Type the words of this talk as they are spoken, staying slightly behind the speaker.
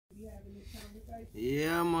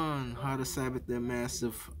Yeah, man. How to Sabbath their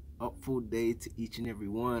massive upful day to each and every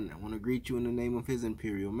one. I want to greet you in the name of His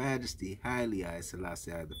Imperial Majesty, Highly I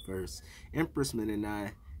Selassie I the First, Empress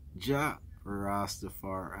Menenai, Ja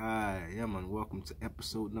Rastafari. Yeah, man. Welcome to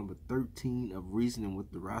episode number 13 of Reasoning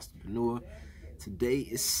with the Rastapreneur. Today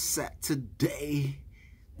is Saturday,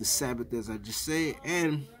 the Sabbath, as I just said,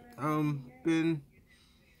 and I've been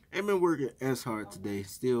working as hard today.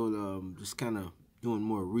 Still, just kind of doing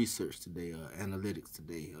more research today, analytics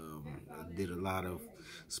today.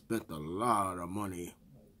 Spent a lot of money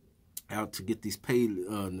out to get these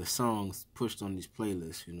the songs pushed on these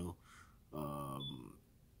playlists. A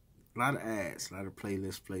lot of ads, a lot of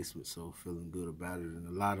playlist placement. So feeling good about it, and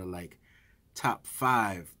a lot of like top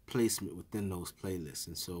 5 placement within those playlists.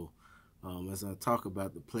 And so, as I talk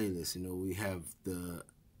about the playlist, we have the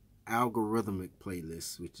algorithmic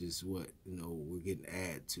playlist, which is what we're getting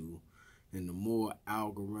add to, and the more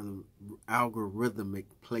algorithmic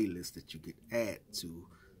playlist that you get add to,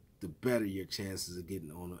 the better your chances of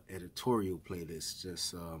getting on an editorial playlist.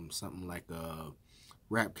 Just something like a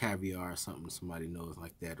Rap Caviar or something somebody knows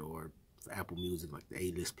like that, or Apple Music like the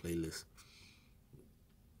A-list playlist.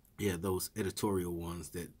 Yeah, those editorial ones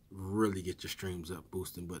that really get your streams up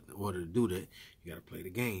boosting. But in order to do that, you got to play the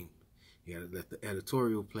game. You gotta let the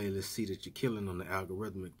editorial playlist see that you're killing on the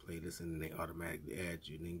algorithmic playlist, and then they automatically add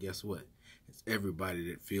you. And then guess what? It's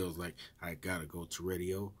everybody that feels like I gotta go to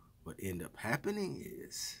radio. What end up happening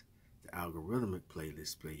is the algorithmic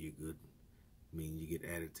playlist play you good. I mean, you get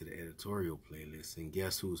added to the editorial playlist, and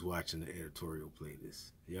guess who's watching the editorial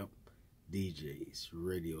playlist? Yep, DJs,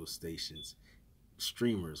 radio stations,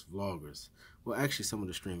 streamers, vloggers. Well, actually, some of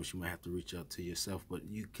the streamers you might have to reach out to yourself, but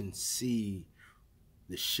you can see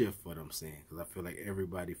the shift, what I'm saying, because I feel like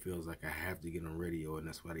everybody feels like I have to get on radio, and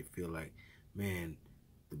that's why they feel like, man,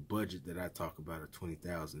 the budget that I talk about of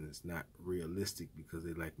 $20,000 is not realistic, because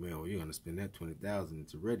they're like, man, well, you're gonna spend that $20,000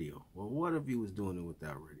 into radio. Well, what if you was doing it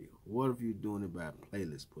without radio? What if you doing it by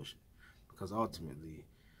playlist pushing? Because ultimately,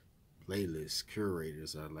 playlist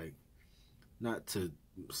curators are like, not to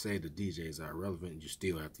say the DJs are irrelevant, you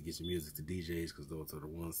still have to get your music to DJs, because those are the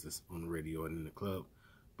ones that's on the radio and in the club.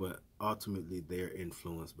 But ultimately, they're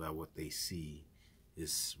influenced by what they see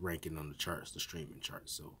is ranking on the charts, the streaming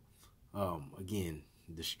charts. So, again,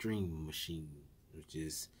 the Stream Machine, which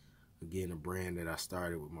is, again, a brand that I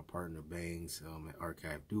started with my partner Bangs at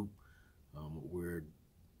Archive Dupe. What we're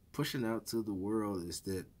pushing out to the world is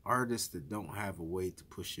that artists that don't have a way to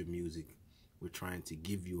push your music, we're trying to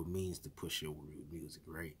give you a means to push your music,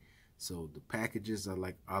 right? So the packages are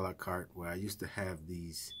like a la carte, where I used to have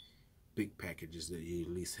these big packages that you at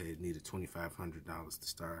least needed $2,500 to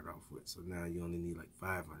start off with. So now you only need like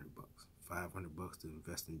 $500. $500 to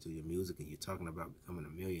invest into your music, and you're talking about becoming a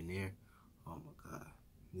millionaire. Oh my God,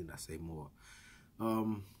 need I say more?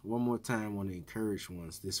 One more time, I want to encourage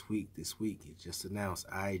ones this week. It just announced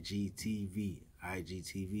IGTV.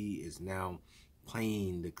 IGTV is now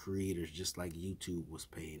paying the creators just like YouTube was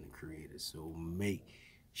paying the creators. So make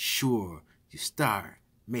sure you start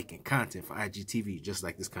making content for IGTV, just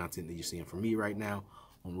like this content that you're seeing from me right now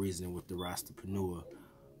on Reasoning with the Rastapreneur.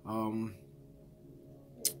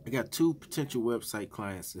 I got 2 potential website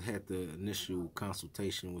clients that had the initial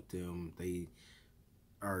consultation with them. They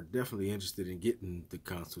are definitely interested in getting the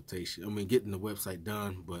getting the website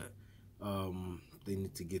done, but they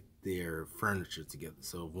need to get their furniture together.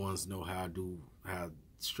 So if ones know how to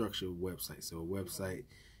structure a website. So a website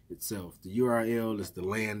itself, the URL is the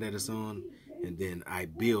land that it's on, and then I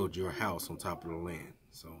build your house on top of the land.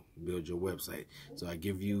 So build your website. So I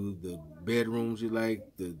give you the bedrooms you like,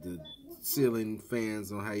 the ceiling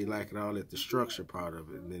fans on how you like it, all that, the structure part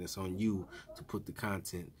of it, and then it's on you to put the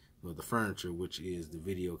content, or the furniture, which is the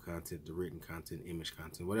video content, the written content, image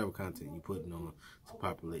content, whatever content you're putting on to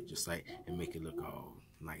populate your site and make it look all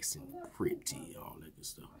nice and pretty, all that good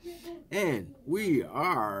stuff. And we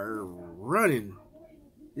are running,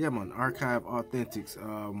 yeah, man, Archive Authentics.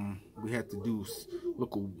 We had to do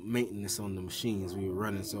local maintenance on the machines. We were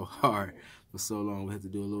running so hard for so long, we had to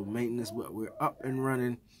do a little maintenance, but we're up and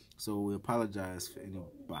running. So we apologize for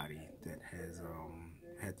anybody that has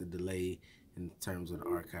had to delay in terms of the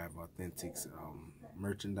Archive Authentics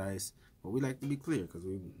merchandise. But we like to be clear, because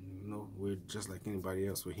we're just like anybody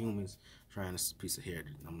else. We're humans trying this piece of hair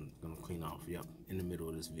that I'm gonna clean off. Yep, in the middle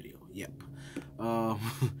of this video. Yep.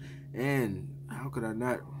 And how could I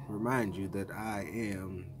not remind you that I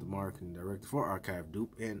am the marketing director for Archive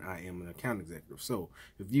Dupe, and I am an account executive. So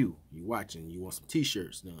if you watching, you want some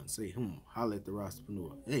t-shirts done, say, holla at the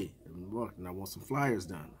Rastapreneur. Hey, I'm marketing, I want some flyers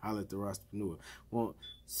done, holla at the Rastapreneur. Want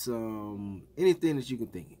some anything that you can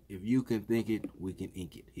think. If you can think it, we can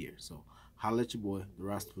ink it here. So holla at your boy, the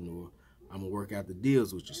Rastapreneur. I'm going to work out the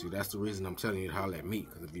deals with you. See, that's the reason I'm telling you to holla at me,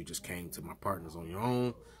 because if you just came to my partners on your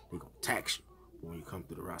own, they're going to tax you. But when you come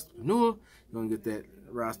through the Rastapreneur, you're going to get that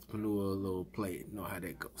Rastapreneur little play. You know how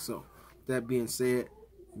that goes. So, with that being said,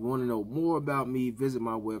 if you want to know more about me, visit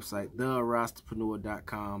my website,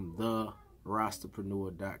 therastapreneur.com,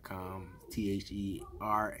 therastapreneur.com,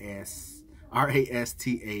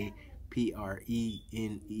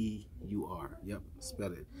 TheRASTAPRENEUR. Yep,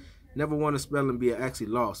 spell it. Never want to spell and be actually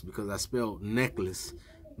lost, because I spelled necklace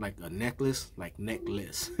like a necklace, like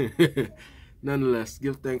necklace. Nonetheless,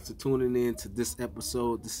 give thanks for tuning in to this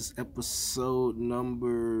episode. This is episode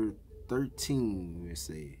number 13, let's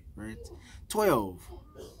say, right? 12,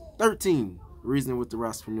 13, Reasoning with the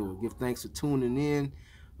Rastapreneur. Give thanks for tuning in.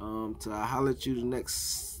 I'll holler at you the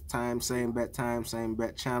next time, same bat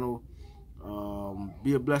channel.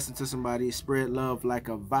 Be a blessing to somebody. Spread love like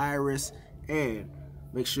a virus. And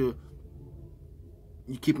make sure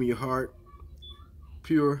you're keeping your heart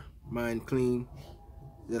pure, mind clean.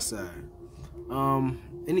 Yes, sir.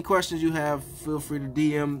 Any questions you have, feel free to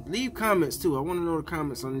DM. Leave comments too. I want to know the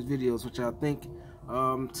comments on these videos, what y'all think.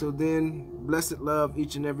 Till then, blessed love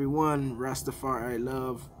each and every one. Rastafari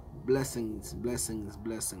love. Blessings, blessings,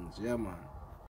 blessings. Yeah, man.